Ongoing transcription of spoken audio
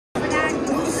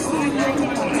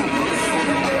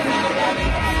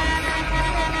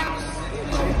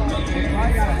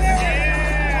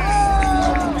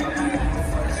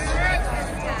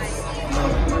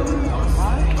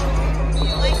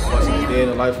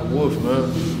life of Wolf,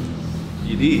 man.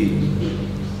 You did.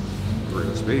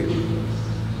 Real spill.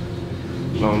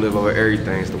 Long live over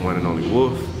everything's the one and only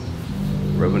Wolf.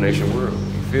 Revelation World.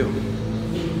 You feel me?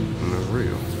 And that's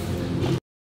real.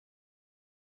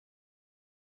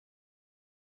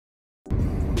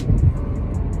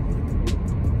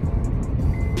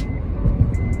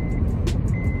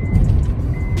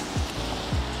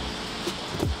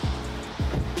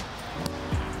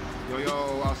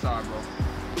 Yo, outside, bro.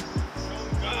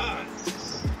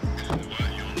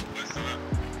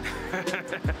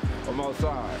 I'm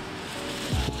outside.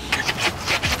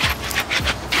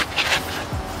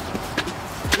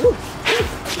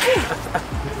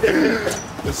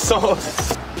 The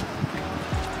sauce.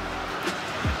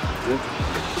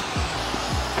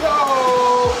 Yo!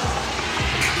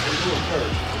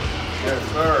 Yes,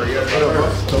 sir. Yes, sir.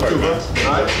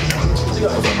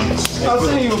 I've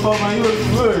seen you before, man. You look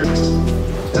good.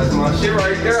 That's my shit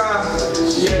right there.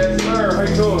 Yes, sir. How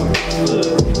you doing?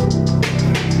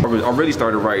 I really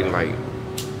started writing like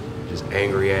just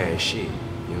angry ass shit.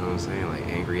 You know what I'm saying? Like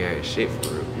angry ass shit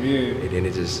for real. Yeah. And then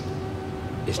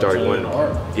it started going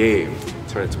art. Yeah,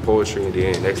 turned into poetry, and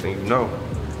then next thing you know,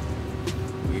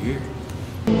 we here.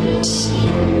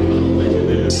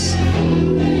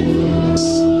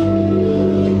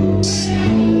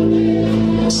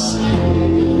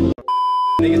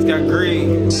 Niggas got greed.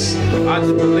 I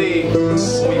just believe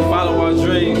we follow our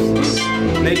dreams.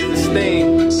 Niggas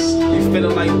esteem. We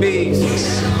feeling like bees.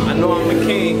 I know I'm the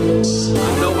king.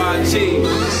 I know I achieve.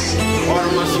 Art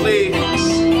on my sleeve.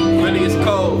 Really it's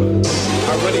cold.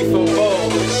 I really feel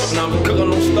bold when I'm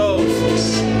cooking on stoves.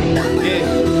 Yeah.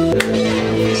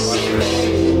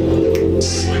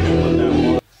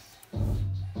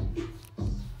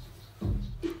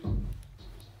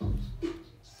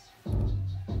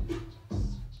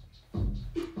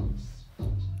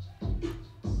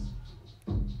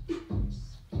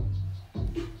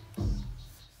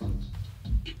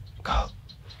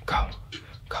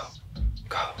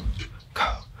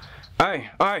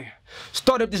 Hey,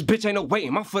 start up this bitch, ain't no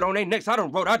waiting. My foot on their necks, I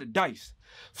done rolled out the dice.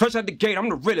 Fresh out the gate, I'm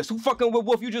the realest. Who fucking with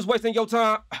Wolf? You just wasting your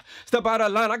time. Step out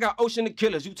of line, I got ocean of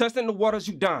killers. You testing the waters,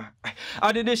 you dying.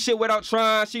 I did this shit without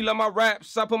trying. She love my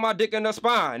raps. I put my dick in her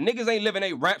spine. Niggas ain't living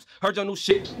they raps. Heard your new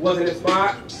shit wasn't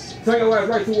inspired. Turn your ass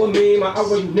right to a meme. I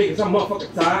run you niggas, I'm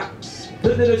motherfucking tired.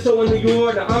 This is a show in New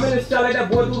York. Now I'm in the shot like that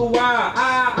boy through the wire.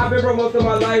 I've been broke most of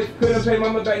my life. Couldn't pay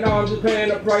mama back, now I'm just paying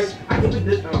the price. I can be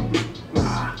this.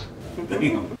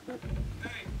 Damn.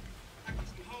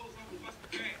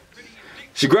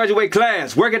 She graduate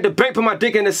class, work at the bank, put my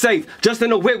dick in the safe. Just in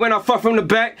the whip when I fuck from the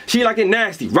back. She like it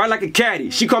nasty, ride like a caddy.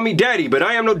 She call me daddy, but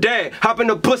I am no dad. Hop in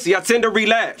the pussy, I tend to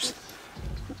relapse.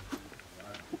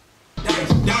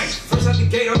 Dice. First out the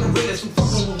gate, I'm the realest. Who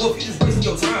fucking with Wolf, you just wasting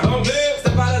your time.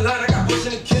 Step out of line, I got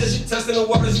pushing the killers. You testing the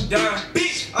waters, you dying.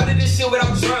 Bitch, I did this shit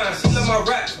without trying. She love my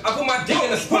raps, I put my dick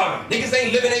in the spine. Niggas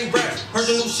ain't living, they raps. Heard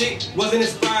your new shit, wasn't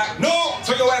inspired. No,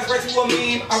 turn your ass right to a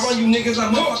meme. I run you niggas,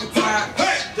 I'm motherfucking tired.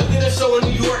 Hey, just did a show in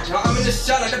New York. Now I'm in the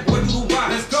shot like that boy through the wire.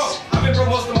 Let's go. I've been broke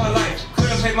most of my life.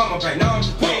 Couldn't pay mama back, now I'm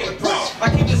just paying the price.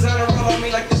 I keep designer all on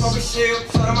me like this over shield.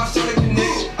 Shot on my shoulder, the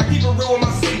nigga. I keep it real with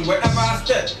my city, wherever I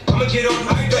step. I'ma get on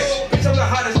my back. Bitch, I'm the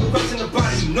hottest, no question in the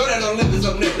body. You know that Olympus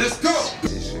up next. Let's go.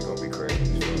 This shit gonna be crazy.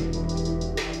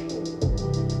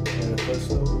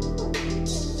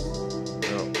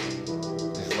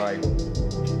 It's like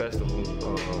festival,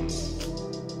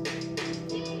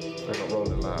 like a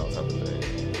Rolling Loud type of thing.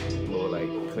 More like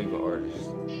Cleveland artists.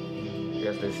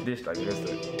 Yes, this like just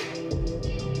the.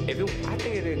 I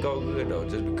think it'd go good though,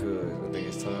 just because I think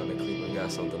it's time that Cleveland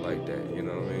got something like that. You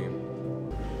know what I mean?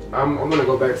 I'm gonna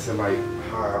go back to like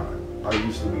how I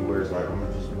used to be, where it's like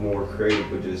I'm just more creative,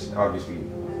 but just obviously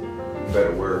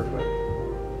better wordplay.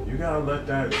 You gotta let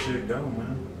that shit go,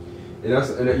 man.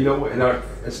 And you know what?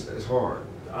 It's hard.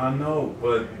 I know,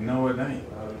 but no, it ain't.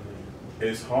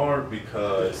 It's hard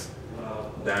because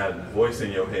that voice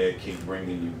in your head keeps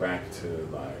bringing you back to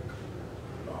like,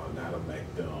 oh, that'll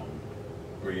make them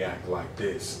react like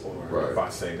this, or right. If I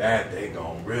say that, they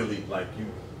gon' really like you.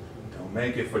 Don't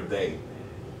make it for they.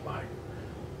 Like,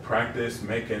 practice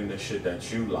making the shit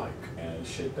that you like and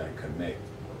shit that connect,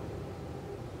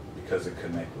 because it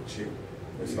connect with you.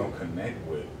 It's gonna connect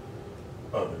with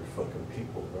other fucking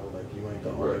people, bro. Like, you ain't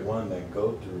the only one that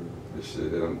go through the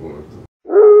shit that I'm going through.